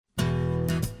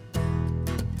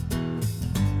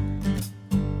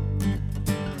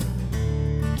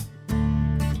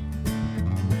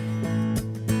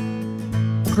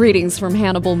Greetings from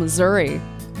Hannibal, Missouri.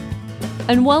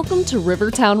 And welcome to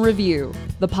Rivertown Review,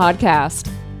 the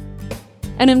podcast.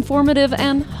 An informative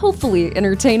and hopefully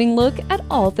entertaining look at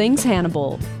all things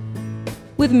Hannibal.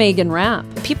 With Megan Rapp.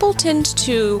 People tend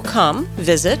to come,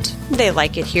 visit, they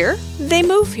like it here, they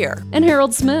move here. And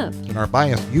Harold Smith. In our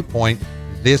biased viewpoint,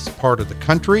 this part of the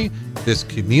country, this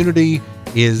community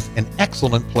is an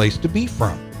excellent place to be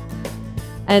from.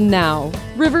 And now,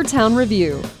 Rivertown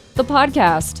Review, the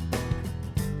podcast.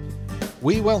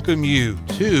 We welcome you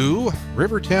to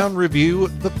Rivertown Review,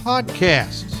 the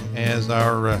podcast. As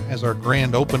our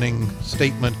grand opening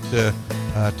statement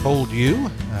told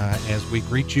you, as we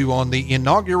greet you on the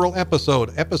inaugural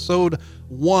episode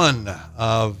 1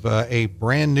 of a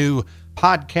brand new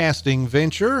podcasting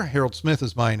venture. Harold Smith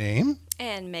is my name.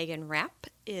 And Megan Rapp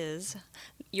is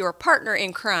your partner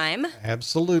in crime.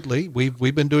 Absolutely.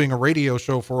 We've been doing a radio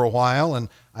show for a while, and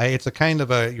it's a kind of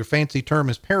your fancy term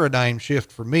is paradigm shift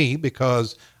for me,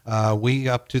 because we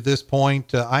up to this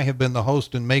point, I have been the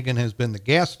host and Megan has been the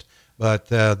guest, but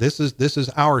this is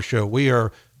our show. We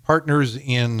are partners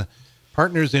in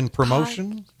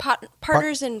promotion.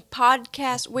 Partners in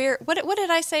podcast. What did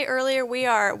I say earlier? We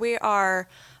are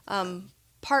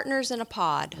partners in a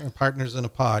pod. Partners in a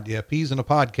pod, yeah. Peas in a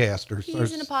podcast.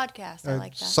 Peas in a podcast, I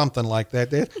like that. Something like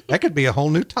that. That could be a whole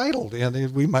new title,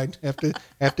 and we might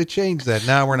have to change that.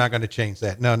 No, we're not going to change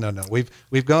that. No.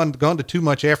 We've gone to too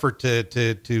much effort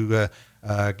to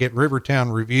get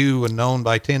Rivertown Review and known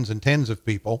by tens and tens of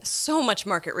people. So much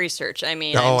market research. I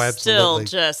mean, I'm absolutely.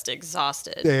 Still just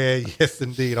exhausted. Yes,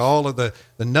 indeed. All of the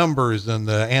numbers and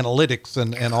the analytics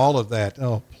and all of that.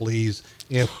 Oh, please.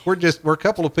 Yeah, we're a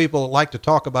couple of people that like to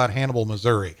talk about Hannibal,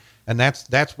 Missouri, and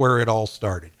that's where it all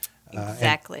started.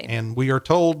 Exactly. And we are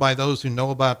told by those who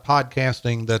know about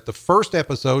podcasting that the first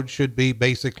episode should be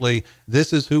basically,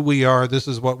 this is who we are, this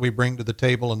is what we bring to the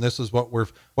table, and this is what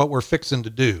we're fixing to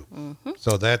do. Mm-hmm.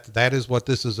 So that is what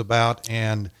this is about.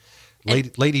 And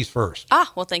ladies first.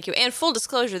 Well, thank you. And full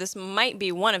disclosure, this might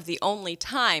be one of the only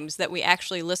times that we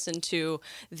actually listen to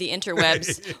the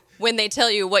interwebs when they tell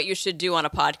you what you should do on a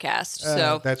podcast.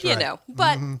 So that's right.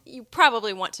 But you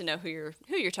probably want to know who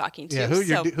you're talking to. Yeah,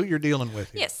 who you're dealing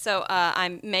with here. Yes. So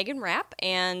I'm Megan Rapp,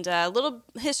 and a little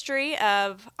history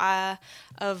of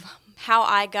how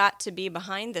I got to be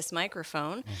behind this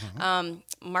microphone. Mm-hmm.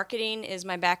 Marketing is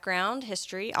my background,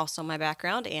 history also my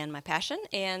background and my passion.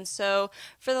 And so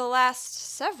for the last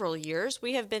several years,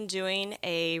 we have been doing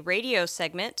a radio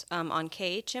segment on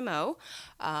KHMO,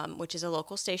 which is a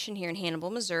local station here in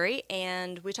Hannibal, Missouri.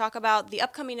 And we talk about the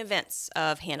upcoming events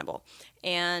of Hannibal.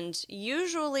 And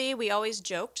usually we always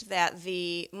joked that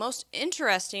the most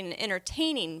interesting and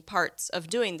entertaining parts of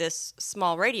doing this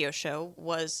small radio show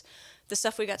was the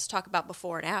stuff we got to talk about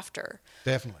before and after.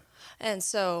 Definitely. And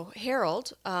so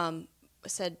Harold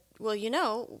said, well,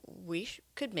 we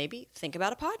could maybe think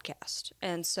about a podcast.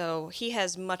 And so he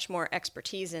has much more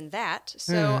expertise in that.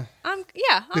 So I'm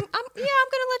going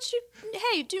to let you,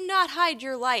 hey, do not hide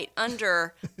your light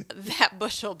under that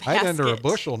bushel basket. Hide under a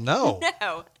bushel? No.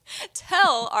 No.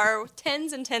 Tell our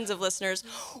tens and tens of listeners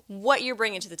what you're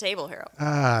bringing to the table,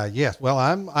 Harold. Yes. Well,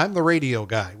 I'm the radio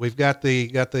guy. We've got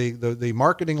the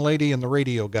marketing lady and the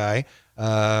radio guy.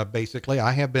 Basically,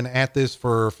 I have been at this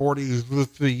for 40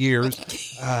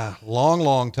 years,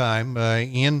 long time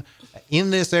in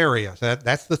this area.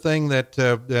 That's the thing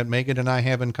that Megan and I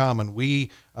have in common.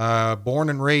 We born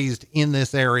and raised in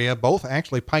this area, both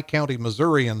actually Pike County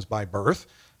Missourians by birth.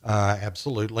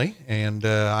 Absolutely. And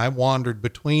I wandered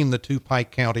between the two Pike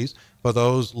counties. For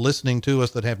those listening to us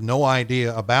that have no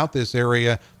idea about this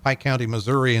area, Pike County,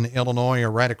 Missouri and Illinois are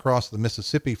right across the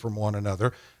Mississippi from one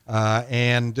another.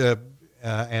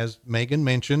 As Megan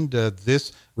mentioned,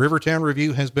 this Rivertown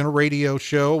Review has been a radio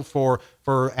show for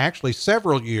actually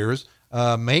several years.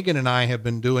 Megan and I have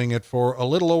been doing it for a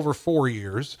little over 4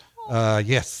 years.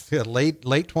 Yes, late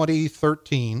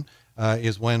 2013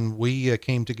 is when we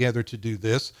came together to do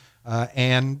this.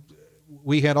 And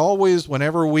we had always,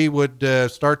 whenever we would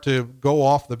start to go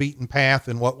off the beaten path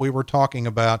in what we were talking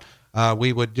about,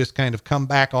 we would just kind of come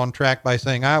back on track by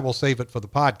saying, I will save it for the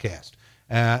podcast.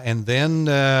 And then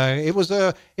it was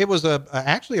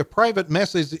actually a private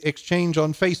message exchange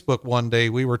on Facebook one day.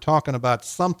 We were talking about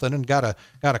something and got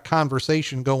a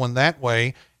conversation going that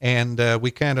way, and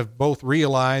we kind of both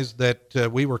realized that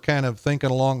we were kind of thinking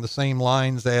along the same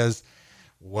lines as,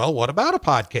 well, what about a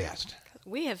podcast?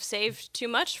 we have saved too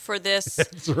much for this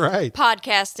That's right.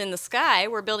 podcast in the sky.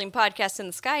 We're building podcasts in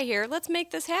the sky here. Let's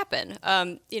make this happen.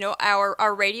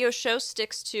 Our radio show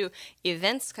sticks to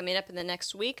events coming up in the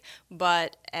next week,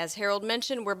 but as Harold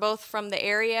mentioned, we're both from the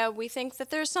area. We think that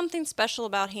there's something special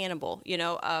about Hannibal.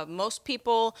 Most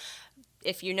people,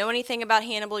 if you know anything about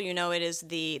Hannibal, you know it is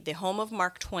the home of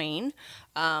Mark Twain,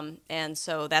 and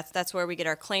so that's where we get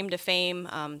our claim to fame.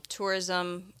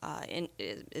 Tourism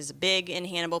is big in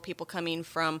Hannibal. People coming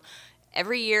from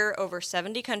every year over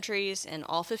 70 countries and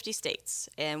all 50 states,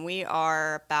 and we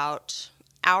are about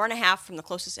hour and a half from the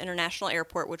closest international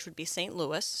airport, which would be St.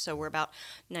 Louis. So we're about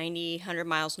 100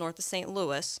 miles north of St.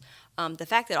 Louis. The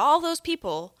fact that all those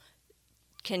people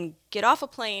can get off a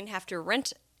plane, have to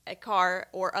rent a car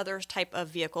or other type of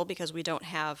vehicle because we don't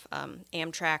have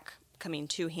Amtrak coming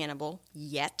to Hannibal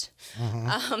yet.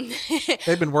 Mm-hmm.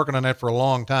 They've been working on that for a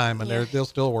long time, and they're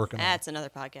still working on it. That's another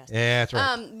podcast. Yeah, that's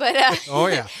right. Oh,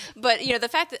 yeah. But, the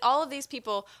fact that all of these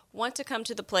people want to come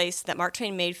to the place that Mark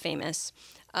Twain made famous,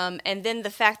 and then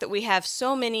the fact that we have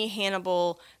so many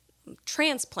Hannibal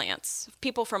transplants,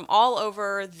 people from all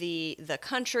over the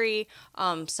country,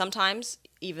 sometimes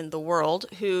even the world,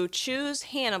 who choose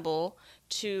Hannibal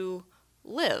to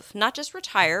live, not just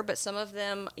retire, but some of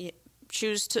them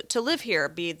choose to live here,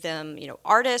 be them,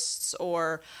 artists,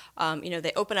 or,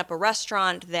 they open up a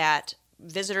restaurant that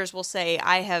visitors will say,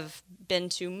 I have been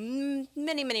to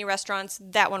many, many restaurants.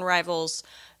 That one rivals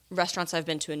restaurants I've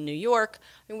been to in New York.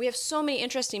 I mean, we have so many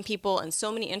interesting people and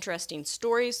so many interesting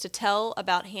stories to tell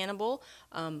about Hannibal.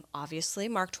 Obviously,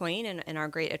 Mark Twain and our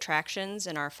great attractions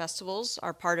and our festivals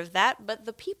are part of that, but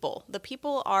the people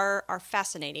are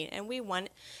fascinating, and we want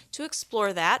to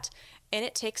explore that, and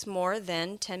it takes more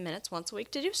than 10 minutes once a week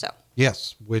to do so.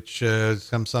 Yes, which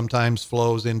sometimes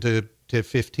flows into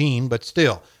 15, but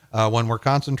still. When we're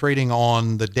concentrating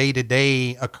on the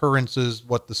day-to-day occurrences,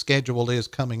 what the schedule is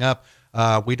coming up,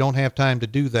 we don't have time to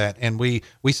do that. And we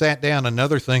sat down.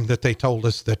 Another thing that they told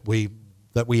us that we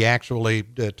actually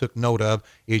took note of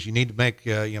is you need to make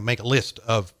a list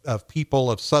of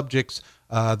people, of subjects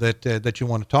that you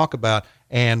want to talk about.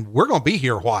 And we're going to be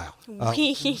here a while. We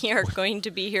are going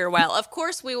to be here a while. Of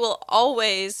course, we will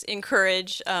always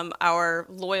encourage our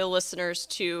loyal listeners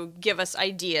to give us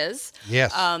ideas.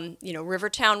 Yes.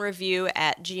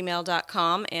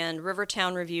 rivertownreview@gmail.com and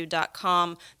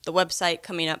rivertownreview.com, the website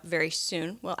coming up very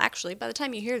soon. Well, actually, by the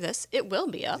time you hear this, it will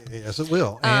be up. Yes, it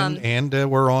will. And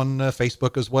we're on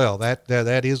Facebook as well.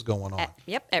 That is going on.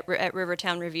 At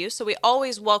Rivertown Review. So we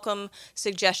always welcome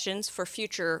suggestions for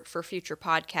future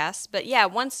podcasts. But yeah,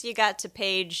 once you got to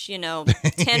page, 10 or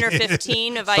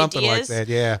 15 of something ideas, like that,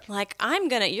 yeah. Like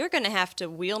you're gonna have to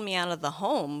wheel me out of the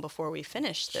home before we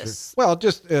finish this. Sure. Well,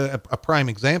 just a prime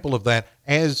example of that.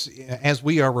 As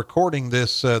we are recording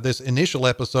this initial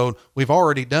episode, we've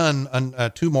already done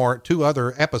two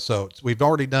other episodes. We've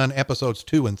already done episodes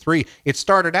 2 and 3. It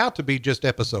started out to be just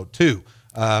episode 2.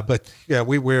 But yeah,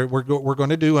 we're going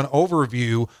to do an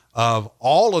overview of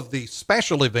all of the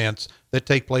special events that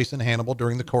take place in Hannibal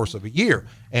during the course of a year.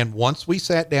 And once we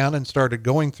sat down and started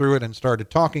going through it and started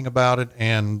talking about it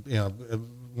and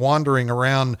wandering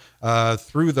around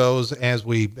through those as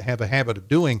we have a habit of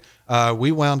doing,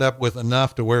 we wound up with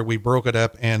enough to where we broke it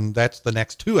up, and that's the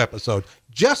next 2 episodes,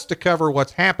 just to cover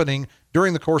what's happening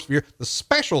during the course of the year, the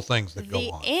special things that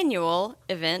go on. The annual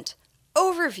event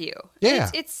overview. Yeah.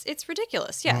 It's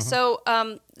ridiculous. Yeah. Mm-hmm. So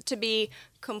to be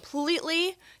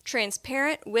completely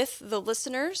transparent with the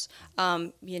listeners,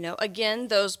 again,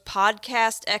 those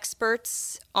podcast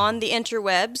experts on the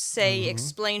interwebs say,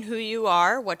 explain who you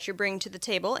are, what you bring to the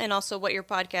table, and also what your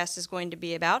podcast is going to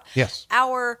be about. Yes.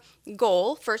 Our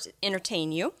goal, first,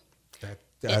 entertain you.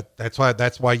 That's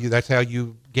how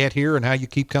you get here and how you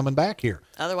keep coming back here.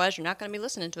 Otherwise, you're not going to be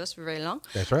listening to us for very long.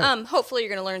 That's right. Hopefully, you're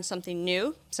going to learn something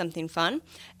new, something fun.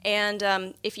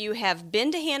 And if you have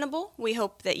been to Hannibal, we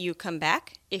hope that you come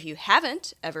back. If you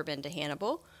haven't ever been to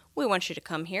Hannibal, we want you to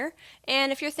come here.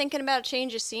 And if you're thinking about a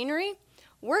change of scenery,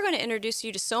 we're going to introduce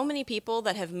you to so many people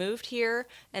that have moved here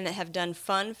and that have done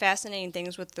fun, fascinating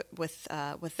things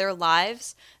with their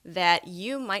lives that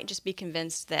you might just be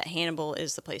convinced that Hannibal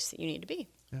is the place that you need to be.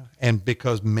 Yeah. And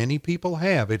because many people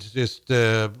have, it's just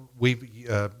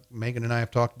Megan and I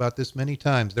have talked about this many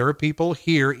times. There are people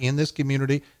here in this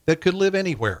community that could live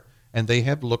anywhere, and they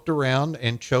have looked around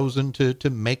and chosen to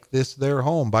make this their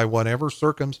home by whatever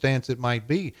circumstance it might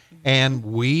be. And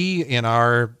we, in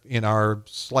our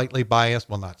slightly biased,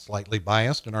 well, not slightly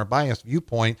biased, in our biased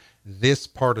viewpoint, this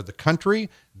part of the country,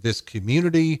 this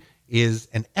community is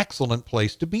an excellent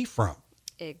place to be from.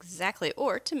 Exactly,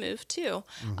 or to move to.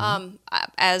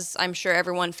 As I'm sure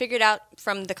everyone figured out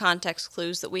from the context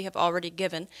clues that we have already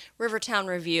given, Rivertown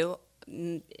Review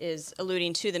is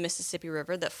alluding to the Mississippi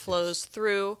River that flows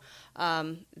through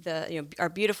our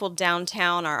beautiful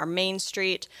downtown, our main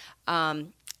street,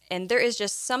 and there is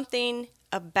just something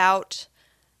about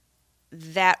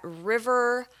that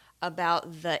river,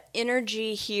 about the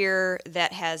energy here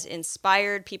that has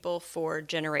inspired people for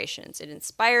generations. It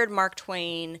inspired Mark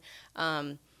Twain.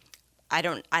 I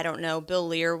don't know. Bill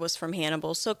Lear was from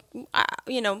Hannibal, so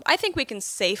I think we can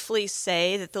safely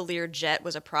say that the Lear jet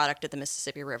was a product of the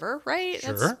Mississippi River, right?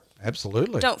 Sure,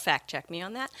 absolutely. Don't fact check me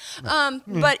on that.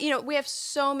 But we have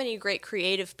so many great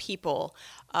creative people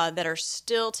that are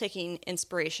still taking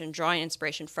inspiration, drawing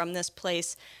inspiration from this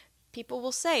place. People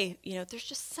will say, there's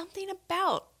just something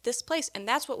about this place, and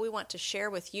that's what we want to share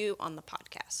with you on the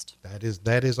podcast.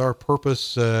 That is our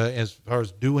purpose as far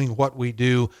as doing what we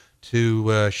do,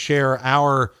 to share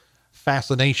our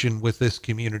fascination with this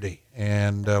community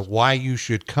and why you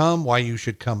should come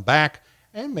back,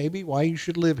 and maybe why you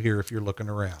should live here if you're looking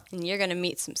around. And you're going to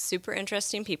meet some super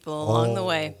interesting people along the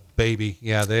way. Baby,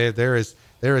 yeah, there is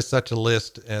such a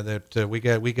list that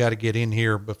we got to get in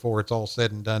here before it's all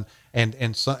said and done, and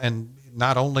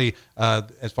not only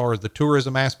as far as the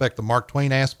tourism aspect, the Mark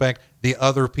Twain aspect, the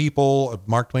other people.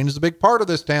 Mark Twain is a big part of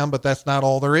this town, but that's not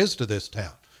all there is to this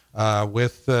town.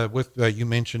 With you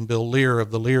mentioned Bill Lear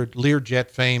of the Lear jet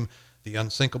fame. The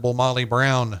unsinkable Molly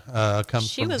Brown comes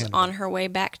She from was Hannibal. on her way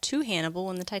back to Hannibal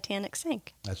when the Titanic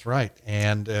sank. That's right.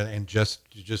 And just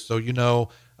so you know,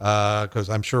 because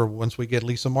I'm sure once we get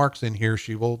Lisa Marks in here,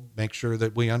 she will make sure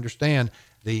that we understand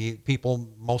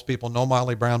most people know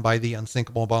Molly Brown by the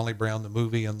Unsinkable Molly Brown, the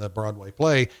movie and the Broadway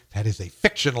play. That is a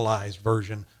fictionalized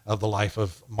version of the life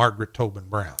of Margaret Tobin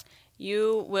Brown.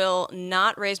 You will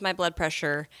not raise my blood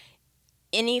pressure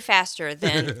any faster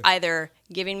than either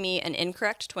giving me an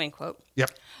incorrect Twain quote,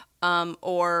 Yep,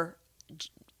 or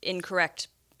incorrect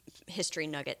history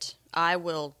nugget. I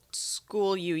will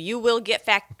school you. You will get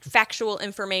factual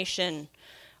information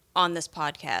on this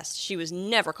podcast. She was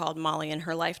never called Molly in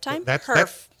her lifetime. That's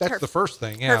the first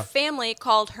thing. Yeah, Her family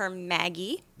called her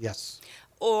Maggie. Yes.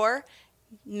 Or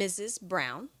Mrs.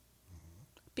 Brown,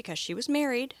 because she was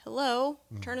married. Hello,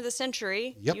 turn of the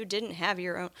century. Yep. You didn't have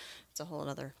your own. It's a whole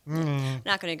other.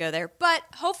 Not going to go there. But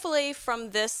hopefully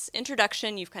from this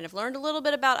introduction, you've kind of learned a little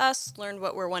bit about us, learned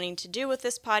what we're wanting to do with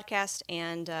this podcast,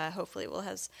 and hopefully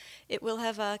it will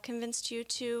have convinced you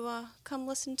to come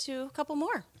listen to a couple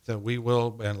more. So we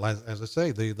will, and as I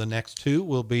say, the next two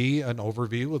will be an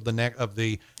overview of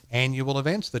the annual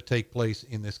events that take place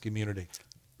in this community.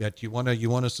 That you want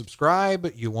to subscribe,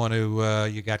 you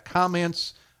got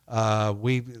comments.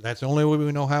 That's the only way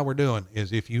we know how we're doing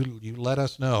is if you let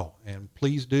us know, and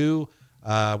please do.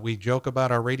 We joke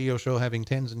about our radio show having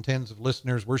tens and tens of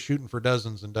listeners. We're shooting for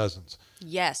dozens and dozens.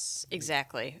 Yes,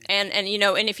 exactly. And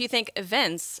if you think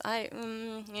events,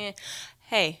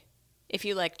 hey, if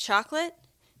you like chocolate,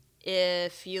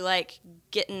 if you like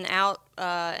getting out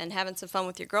and having some fun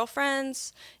with your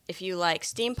girlfriends, if you like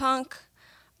steampunk,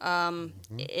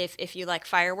 if you like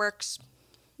fireworks,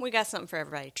 we got something for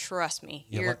everybody. Trust me.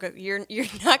 You're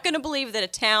not going to believe that a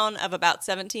town of about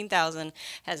 17,000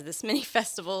 has this many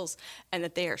festivals and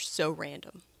that they are so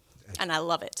random. And I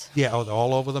love it. Yeah,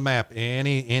 all over the map.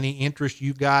 Any interest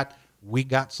you got, we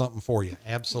got something for you.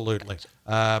 Absolutely.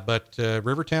 But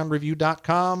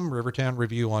rivertownreview.com, Rivertown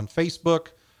Review on Facebook,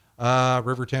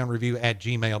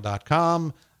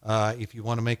 rivertownreview@gmail.com. If you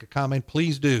want to make a comment,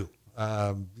 please do.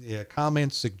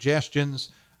 Comments, suggestions.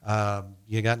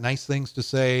 You got nice things to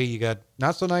say. You got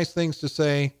not so nice things to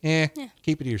say.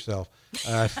 Keep it to yourself.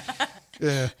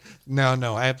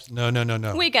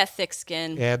 No. We got thick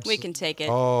skin. We can take it.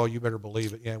 Oh, you better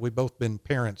believe it. Yeah, we've both been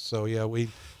parents, so yeah, we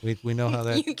know how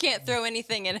that. You can't throw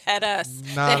anything at us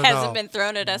Not that at hasn't all. been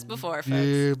thrown at us before, folks.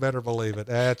 You better believe it.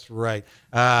 That's right.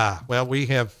 Well, we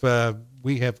have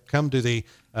come to the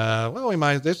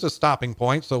this is a stopping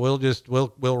point, so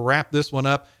we'll wrap this one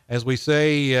up. As we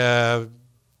say,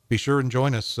 be sure and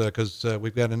join us because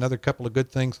we've got another couple of good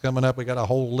things coming up. We got a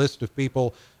whole list of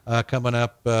people coming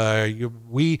up. I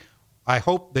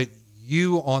hope that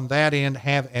you on that end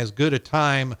have as good a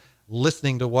time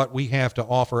listening to what we have to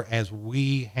offer as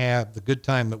we have the good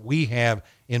time that we have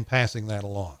in passing that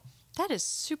along. That is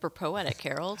super poetic,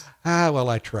 Harold. Well,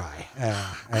 I try.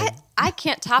 I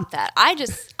can't top that. I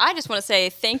just want to say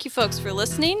thank you, folks, for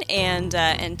listening and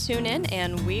tune in,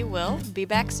 and we will be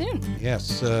back soon.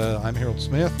 Yes, I'm Harold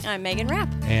Smith. I'm Megan Rapp.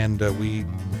 And we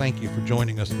thank you for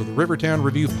joining us for the Rivertown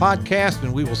Review podcast,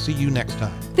 and we will see you next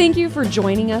time. Thank you for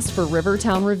joining us for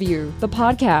Rivertown Review, the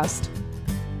podcast.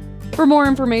 For more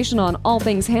information on all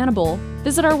things Hannibal,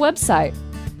 visit our website,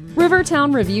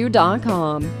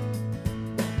 rivertownreview.com.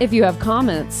 If you have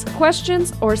comments,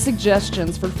 questions, or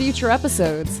suggestions for future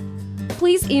episodes,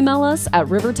 please email us at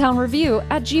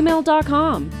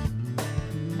rivertownreview@gmail.com.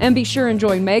 And be sure and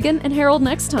join Megan and Harold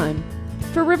next time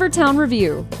for Rivertown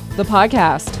Review, the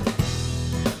podcast.